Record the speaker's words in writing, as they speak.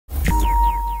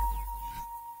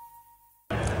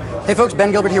Hey folks,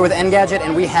 Ben Gilbert here with Engadget,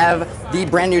 and we have the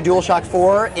brand new DualShock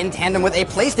 4 in tandem with a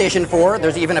PlayStation 4.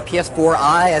 There's even a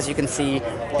PS4i, as you can see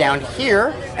down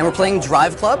here, and we're playing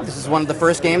Drive Club. This is one of the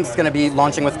first games that's going to be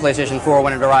launching with PlayStation 4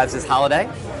 when it arrives this holiday,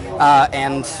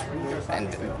 and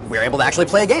we're able to actually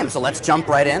play a game, so let's jump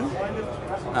right in.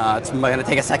 It's going to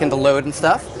take a second to load and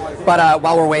stuff, but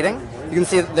while we're waiting, you can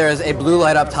see that there's a blue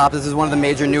light up top. This is one of the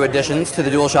major new additions to the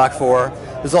DualShock 4.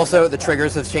 There's also, the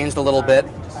triggers have changed a little bit.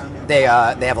 They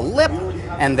have a lip,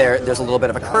 and there's a little bit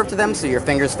of a curve to them, so your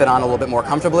fingers fit on a little bit more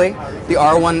comfortably. The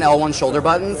R1 and L1 shoulder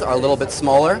buttons are a little bit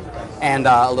smaller and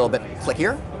a little bit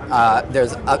clickier.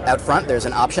 There's out front, there's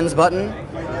an options button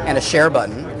and a share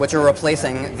button, which are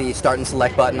replacing the start and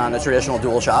select button on the traditional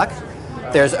DualShock.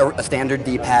 There's a standard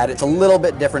D-pad. It's a little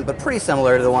bit different, but pretty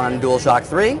similar to the one on DualShock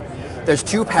 3. There's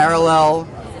two parallel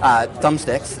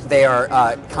thumbsticks. They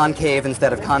are concave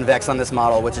instead of convex on this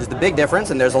model, which is the big difference,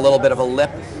 and there's a little bit of a lip,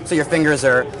 so your fingers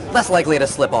are less likely to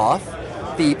slip off.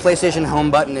 The PlayStation Home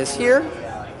button is here,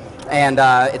 and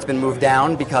it's been moved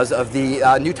down because of the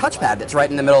new touchpad that's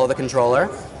right in the middle of the controller.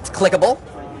 It's clickable.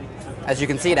 As you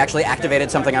can see, it actually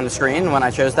activated something on the screen when I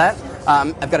chose that.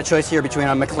 I've got a choice here between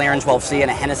a McLaren 12C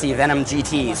and a Hennessy Venom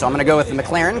GT, so I'm going to go with the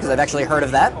McLaren because I've actually heard of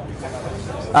that.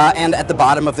 And at the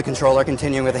bottom of the controller,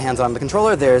 continuing with the hands on the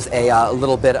controller, there's a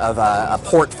little bit of a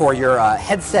port for your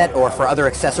headset or for other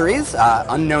accessories,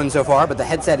 unknown so far, but the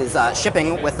headset is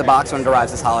shipping with the box when it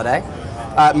arrives this holiday.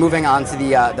 Moving on to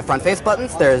the front face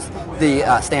buttons, there's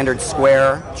the standard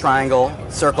square, triangle,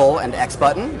 circle, and X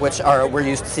button, which we're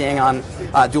used to seeing on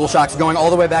DualShocks going all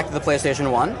the way back to the PlayStation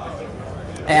 1.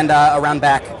 And around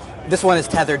back, this one is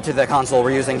tethered to the console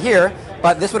we're using here,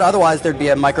 but this would otherwise, there'd be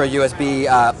a micro USB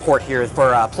port here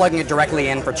for plugging it directly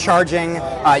in for charging.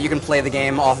 You can play the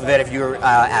game off of it if you're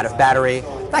out of battery,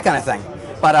 that kind of thing.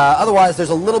 But otherwise, there's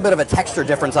a little bit of a texture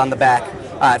difference on the back.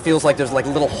 It feels like there's like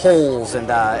little holes, and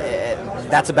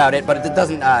that's about it, but it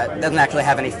doesn't actually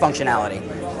have any functionality.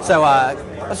 So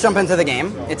let's jump into the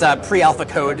game. It's a pre-alpha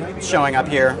code showing up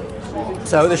here.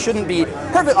 So this shouldn't be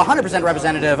 100%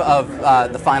 representative of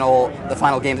the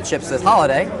final game that ships this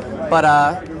holiday,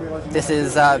 but this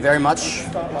is very much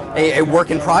a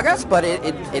work in progress. But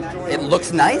it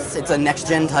looks nice. It's a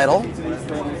next-gen title,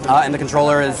 and the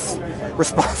controller is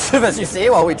responsive, as you see,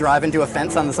 while we drive into a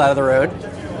fence on the side of the road.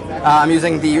 I'm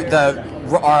using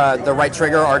the right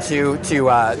trigger R2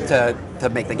 to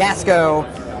make the gas go,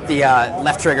 the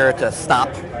left trigger to stop.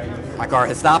 My car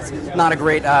has stopped. Not a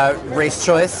great race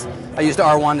choice. I used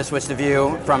R1 to switch the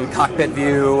view from cockpit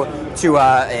view to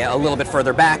a little bit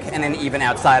further back, and then even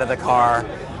outside of the car.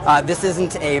 This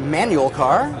isn't a manual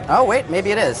car. Oh wait,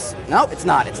 maybe it is. No, it's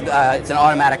not. It's an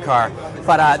automatic car.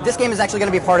 But this game is actually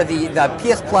going to be part of the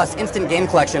PS Plus Instant Game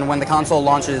Collection when the console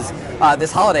launches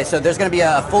this holiday. So there's going to be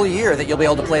a full year that you'll be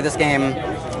able to play this game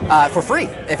for free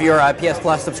if you're a PS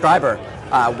Plus subscriber,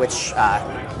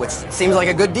 which seems like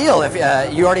a good deal. If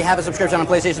you already have a subscription on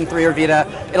PlayStation 3 or Vita,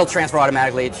 it'll transfer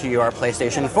automatically to your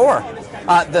PlayStation 4.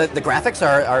 The graphics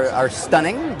are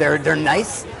stunning. They're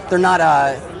nice.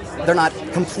 They're not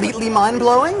completely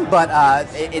mind-blowing, but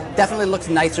it definitely looks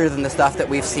nicer than the stuff that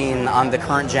we've seen on the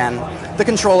current gen. The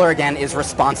controller, again, is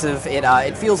responsive.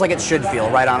 It feels like it should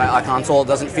feel right on a console. It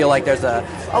doesn't feel like there's a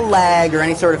lag or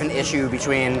any sort of an issue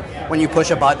between when you push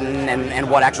a button and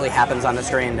what actually happens on the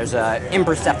screen. There's an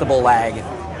imperceptible lag.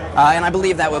 And I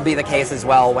believe that will be the case as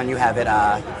well when you have it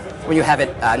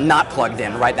not plugged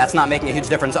in, right? That's not making a huge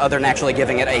difference other than actually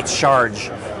giving it a charge.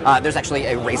 There's actually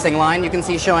a racing line you can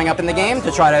see showing up in the game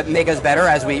to try to make us better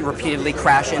as we repeatedly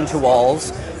crash into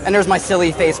walls. And there's my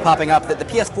silly face popping up that the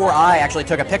PS4i actually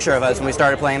took a picture of us when we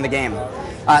started playing the game.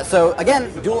 So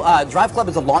again, Drive Club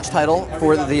is a launch title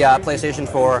for the PlayStation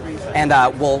 4, and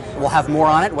we'll have more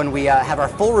on it when we have our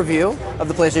full review of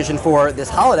the PlayStation 4 this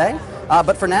holiday.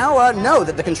 But for now, know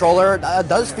that the controller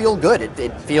does feel good.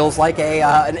 It feels like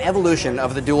an evolution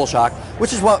of the DualShock,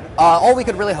 which is what all we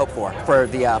could really hope for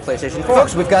the PlayStation 4.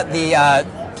 Folks, we've got the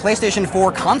PlayStation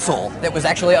 4 console that was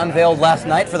actually unveiled last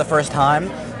night for the first time.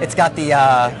 It's got the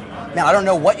now I don't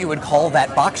know what you would call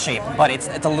that box shape, but it's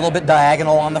a little bit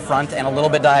diagonal on the front and a little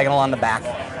bit diagonal on the back.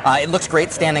 It looks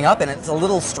great standing up, and it's a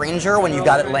little stranger when you've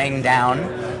got it laying down.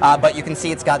 But you can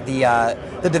see it's got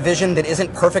the division that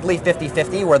isn't perfectly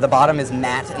 50-50, where the bottom is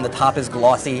matte and the top is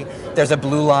glossy. There's a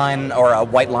blue line, or a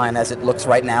white line as it looks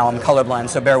right now. I'm colorblind,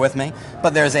 so bear with me.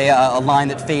 But there's a line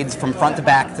that fades from front to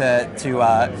back to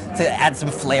add some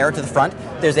flair to the front.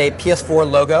 There's a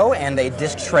PS4 logo and a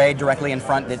disc tray directly in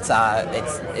front.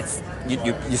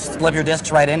 You slip your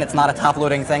discs right in. It's not a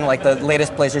top-loading thing like the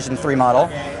latest PlayStation 3 model.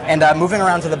 And moving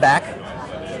around to the back,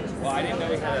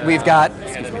 we've got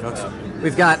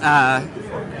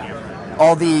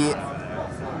all the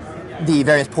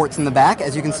various ports in the back.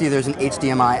 As you can see, there's an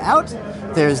HDMI out.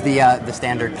 There's the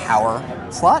standard power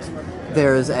slot.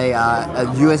 There's a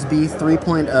USB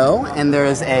 3.0, and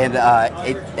there's a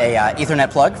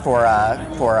Ethernet plug for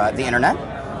the internet,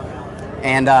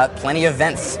 and plenty of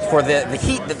vents for the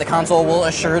heat that the console will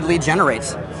assuredly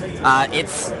generate.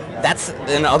 That's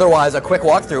an otherwise a quick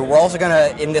walkthrough. We're also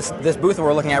gonna, in this booth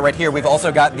we're looking at right here, we've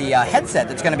also got the headset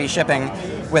that's going to be shipping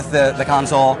with the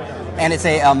console, and it's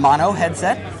a mono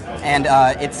headset. And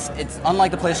it's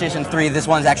unlike the PlayStation 3. This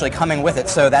one's actually coming with it,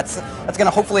 so that's going to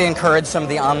hopefully encourage some of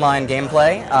the online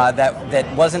gameplay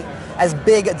that wasn't as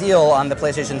big a deal on the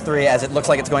PlayStation 3 as it looks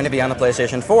like it's going to be on the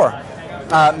PlayStation 4.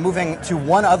 Moving to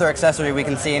one other accessory we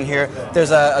can see in here,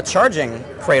 there's a charging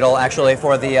cradle actually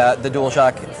for the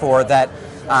DualShock 4 that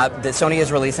Sony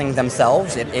is releasing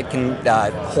themselves. It can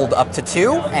hold up to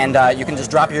 2, and you can just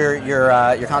drop your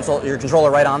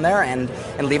controller right on there and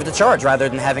leave it to charge rather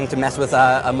than having to mess with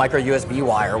a micro USB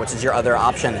wire, which is your other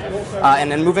option.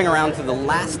 And then moving around to the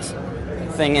last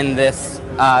thing in this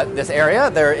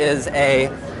area, there is a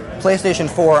PlayStation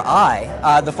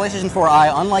 4i. The PlayStation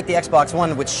 4i, unlike the Xbox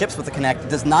One, which ships with the Kinect,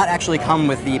 does not actually come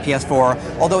with the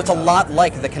PS4, although it's a lot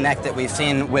like the Kinect that we've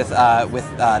seen with the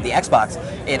Xbox.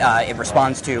 It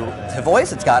responds to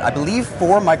voice. It's got, I believe,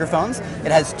 4 microphones.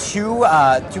 It has two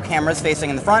cameras facing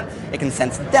in the front. It can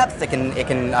sense depth. It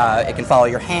can follow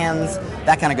your hands,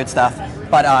 that kind of good stuff.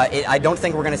 But I don't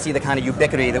think we're going to see the kind of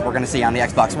ubiquity that we're going to see on the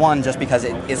Xbox One just because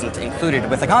it isn't included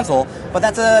with the console. But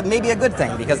that's maybe a good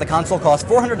thing because the console costs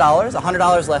 $400,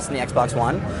 $100 less than the Xbox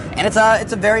One, and it's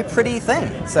a very pretty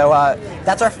thing. So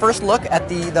that's our first look at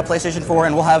the PlayStation 4,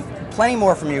 and we'll have plenty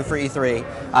more from you for E3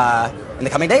 in the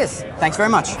coming days. Thanks very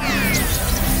much.